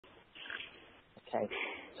Okay,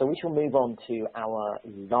 so we shall move on to our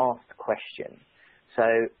last question. So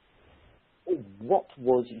what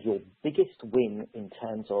was your biggest win in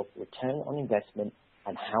terms of return on investment,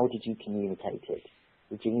 and how did you communicate it?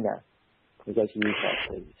 Regina, can we go to you first,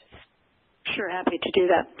 please? Sure, happy to do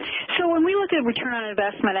that. So when we look at return on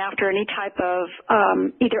investment after any type of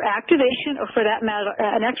either activation or, for that matter,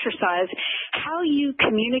 an exercise, how you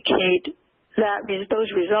communicate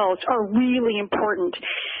those results are really important.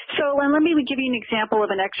 So let me give you an example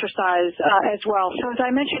of an exercise as well. So as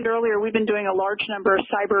I mentioned earlier, we've been doing a large number of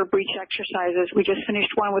cyber breach exercises. We just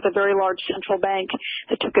finished one with a very large central bank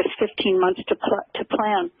that took us 15 months to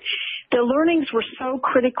plan. The learnings were so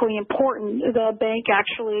critically important, the bank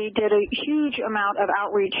actually did a huge amount of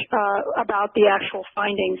outreach about the actual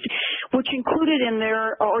findings, which included in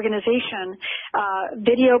their organization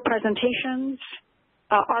video presentations,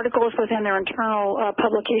 articles within their internal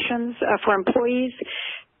publications for employees,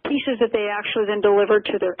 pieces that they actually then delivered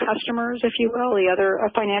to their customers, if you will, the other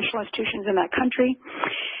financial institutions in that country.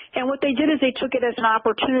 And what they did is they took it as an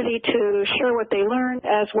opportunity to share what they learned,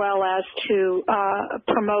 as well as to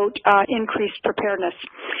promote increased preparedness.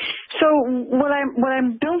 So what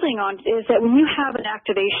I'm building on is that when you have an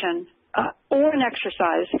activation or an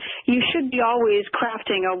exercise, you should be always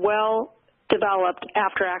crafting a well-developed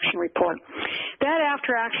after-action report. That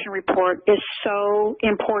after-action report is so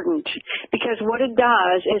important because what it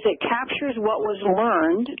does is it captures what was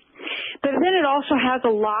learned, but then it also has a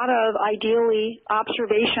lot of ideally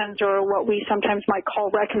observations, or what we sometimes might call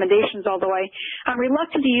recommendations, although I'm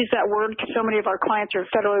reluctant to use that word because so many of our clients are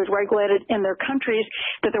federally regulated in their countries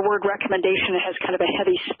that the word recommendation has kind of a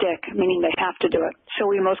heavy stick, meaning they have to do it. So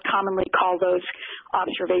we most commonly call those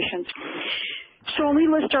observations. So when we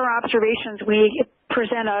list our observations, we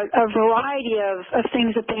present a variety of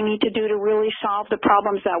things that they need to do to really solve the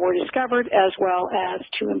problems that were discovered, as well as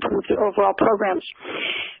to improve the overall programs.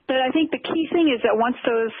 But I think the key thing is that once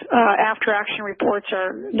those after-action reports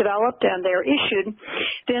are developed and they're issued,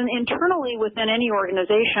 then internally within any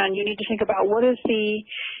organization, you need to think about what is the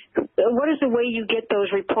way you get those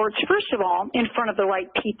reports, first of all, in front of the right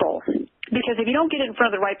people. Because if you don't get it in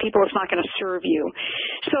front of the right people, it's not going to serve you.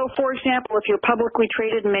 So, for example, if you're publicly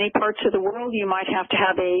traded in many parts of the world, you might have to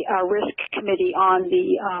have a risk committee on the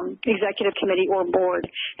executive committee or board.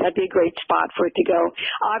 That'd be a great spot for it to go.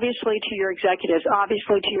 Obviously to your executives,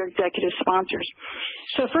 obviously to your executive sponsors.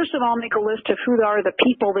 So first of all, make a list of who are the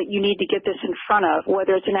people that you need to get this in front of,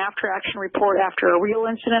 whether it's an after-action report after a real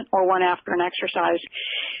incident or one after an exercise.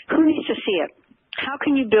 Who needs to see it? How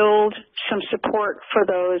can you build some support for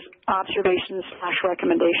those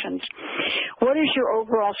observations/recommendations? What is your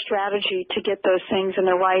overall strategy to get those things in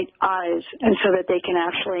the right eyes, and so that they can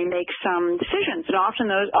actually make some decisions? And often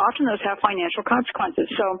those have financial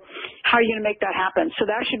consequences. So how are you going to make that happen? So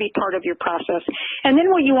that should be part of your process. And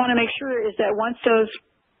then what you want to make sure is that once those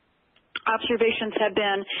observations have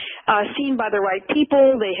been seen by the right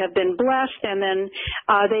people, they have been blessed, and then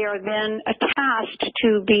they are then tasked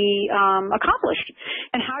to be accomplished.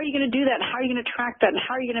 And how are you going to do that? How are you going to track that? And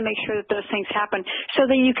how are you going to make sure that those things happen so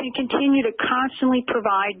that you can continue to constantly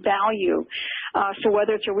provide value? So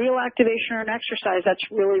whether it's a real activation or an exercise, that's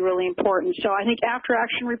really, really important. So I think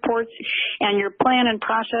after-action reports and your plan and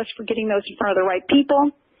process for getting those in front of the right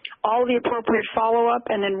people, all the appropriate follow-up,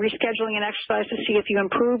 and then rescheduling an exercise to see if you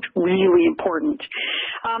improved, really important.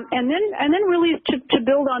 And then really to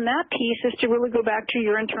build on that piece is to really go back to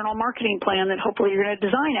your internal marketing plan that hopefully you're going to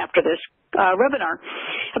design after this webinar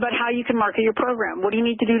about how you can market your program. What do you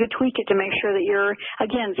need to do to tweak it to make sure that you're,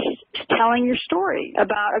 again, telling your story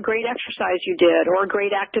about a great exercise you did, or a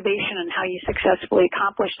great activation and how you successfully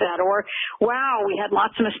accomplished that, or, wow, we had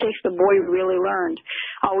lots of mistakes, but boy, we really learned,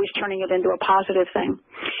 always turning it into a positive thing.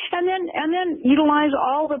 And then utilize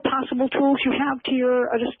all the possible tools you have to your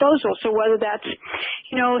disposal. So whether that's,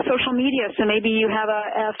 social media, so maybe you have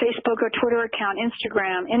a Facebook or Twitter account,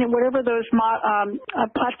 Instagram, and whatever those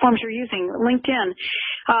platforms you're using, LinkedIn.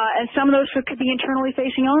 And some of those could be internally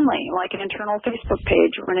facing only, like an internal Facebook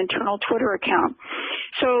page or an internal Twitter account.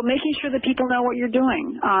 So making sure that people know what you're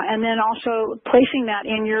doing, and then also placing that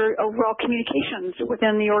in your overall communications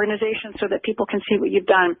within the organization so that people can see what you've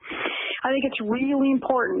done. I think it's really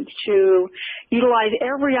important to utilize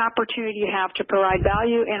every opportunity you have to provide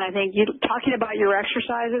value, and I think talking about your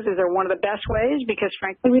exercises is one of the best ways, because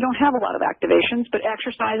frankly we don't have a lot of activations, but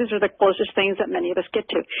exercises are the closest things that many of us get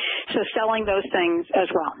to. So selling those things as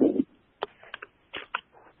well.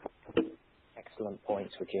 Excellent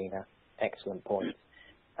points, Regina. Excellent points.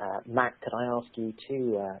 Matt, could I ask you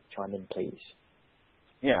to chime in, please?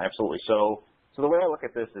 Yeah, absolutely. So the way I look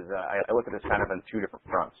at this is I look at this kind of on two different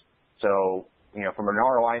fronts. So from an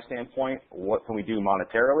ROI standpoint, what can we do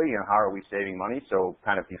monetarily? How are we saving money? So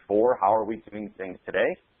kind of before, how are we doing things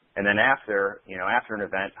today? And then after an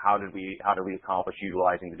event, how did we accomplish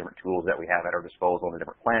utilizing the different tools that we have at our disposal and the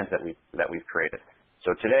different plans that we've created?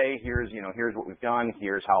 So today, here's what we've done.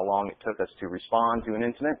 Here's how long it took us to respond to an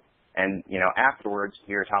incident, and afterwards,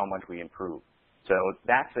 here's how much we improved. So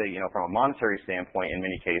that's from a monetary standpoint, in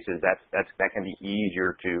many cases, that can be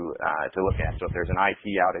easier to look at. So if there's an IT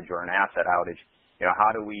outage or an asset outage,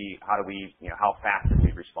 how fast did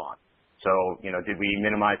we respond? So did we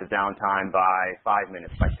minimize the downtime by 5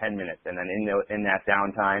 minutes, by 10 minutes, and then in that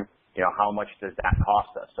downtime, how much does that cost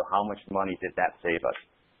us? So how much money did that save us?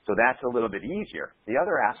 So that's a little bit easier. The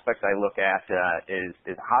other aspect I look at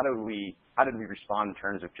is how did we respond in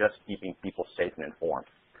terms of just keeping people safe and informed.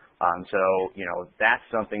 That's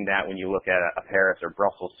something that when you look at a Paris or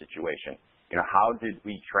Brussels situation, how did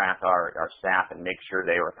we track our staff and make sure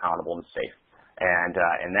they were accountable and safe? And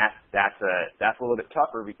that's a little bit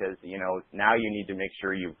tougher because now you need to make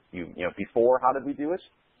sure you before, how did we do this?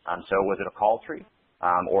 So was it a call tree,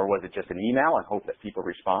 or was it just an email and hope that people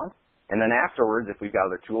respond? And then afterwards, if we've got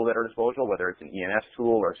other tools at our disposal, whether it's an ENS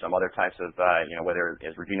tool or some other types of whether,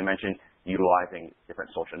 as Regina mentioned, utilizing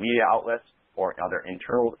different social media outlets or other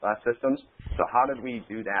internal systems. So how did we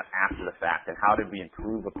do that after the fact, and how did we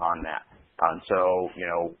improve upon that?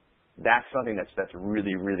 That's something that's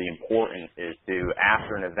really, really important, is to,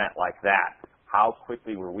 after an event like that, how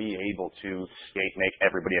quickly were we able to make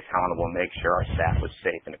everybody accountable and make sure our staff was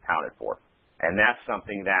safe and accounted for? And that's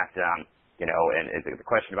something that, and the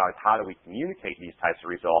question about is how do we communicate these types of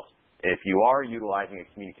results? If you are utilizing a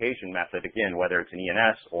communication method, again, whether it's an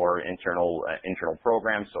ENS or internal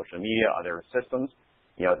programs, social media, other systems,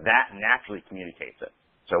 that naturally communicates it.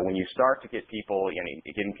 So when you start to get people,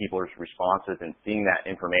 getting people's responses and seeing that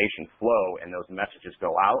information flow and those messages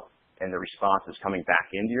go out and the response is coming back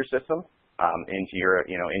into your system, into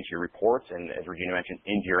your reports, and as Regina mentioned,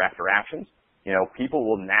 into your after actions, people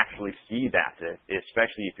will naturally see that,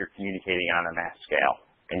 especially if you're communicating on a mass scale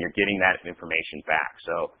and you're getting that information back.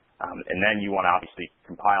 So, and then you want to obviously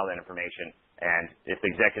compile that information. And if the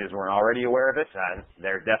executives weren't already aware of it,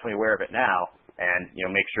 they're definitely aware of it now. And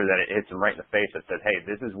make sure that it hits them right in the face that says, hey,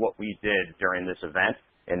 this is what we did during this event,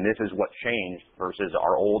 and this is what changed versus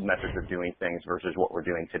our old methods of doing things versus what we're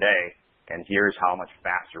doing today. And here's how much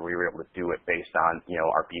faster we were able to do it based on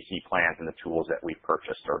our BC plans and the tools that we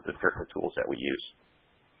purchased or the tools that we use.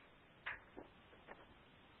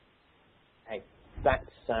 Hey, that's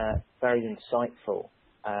very insightful.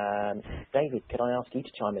 David, could I ask you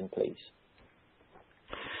to chime in, please?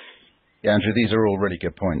 Yeah, Andrew, these are all really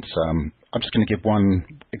good points. I'm just going to give one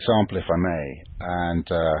example, if I may. And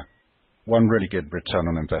one really good return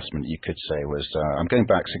on investment, you could say, was, I'm going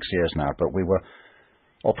back 6 years now, but we were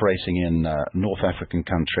operating in a North African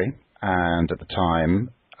country. And at the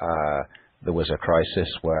time, there was a crisis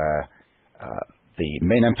where the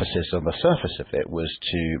main emphasis on the surface of it was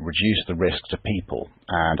to reduce the risk to people.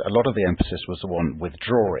 And a lot of the emphasis was the one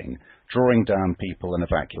drawing down people and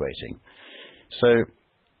evacuating. So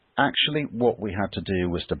actually what we had to do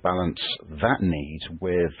was to balance that need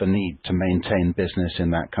with the need to maintain business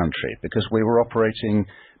in that country, because we were operating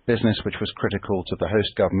business which was critical to the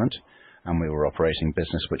host government, and we were operating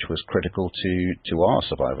business which was critical to our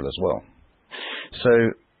survival as well. So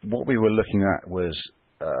what we were looking at was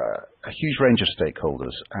a huge range of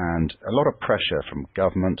stakeholders and a lot of pressure from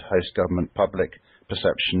government, host government, public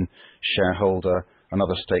perception, shareholder,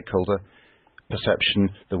 another stakeholder perception.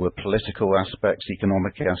 There were political aspects,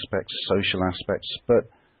 economic aspects, social aspects, but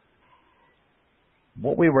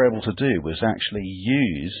what we were able to do was actually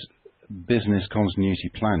use business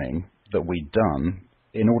continuity planning that we'd done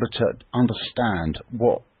in order to understand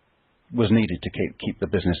what was needed to keep the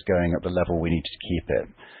business going at the level we needed to keep it.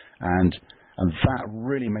 And that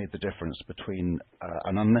really made the difference between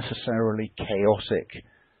an unnecessarily chaotic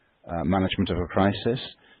management of a crisis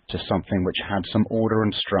to something which had some order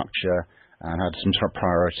and structure and had some sort of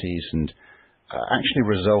priorities, and actually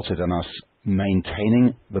resulted in us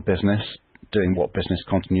maintaining the business, doing what business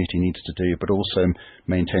continuity needs to do, but also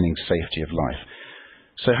maintaining safety of life.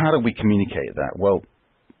 So how do we communicate that? Well,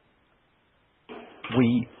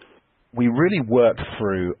 we really worked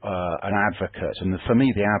through an advocate, and for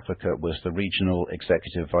me the advocate was the regional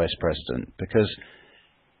executive vice president, because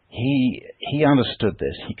he understood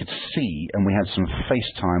this. He could see, and we had some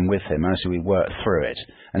FaceTime with him as we worked through it,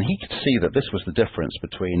 and he could see that this was the difference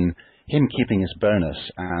between him keeping his bonus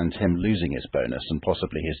and him losing his bonus and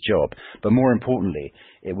possibly his job. But more importantly,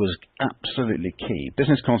 it was absolutely key.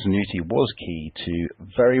 Business continuity was key to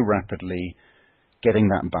very rapidly getting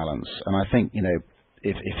that balance. And I think,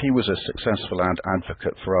 if he was a successful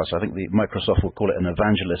advocate for us, I think Microsoft would call it an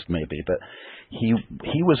evangelist maybe, but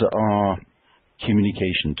he was our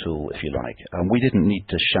communication tool, if you like. We didn't need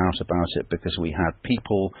to shout about it because we had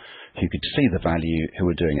people who could see the value who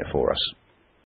were doing it for us.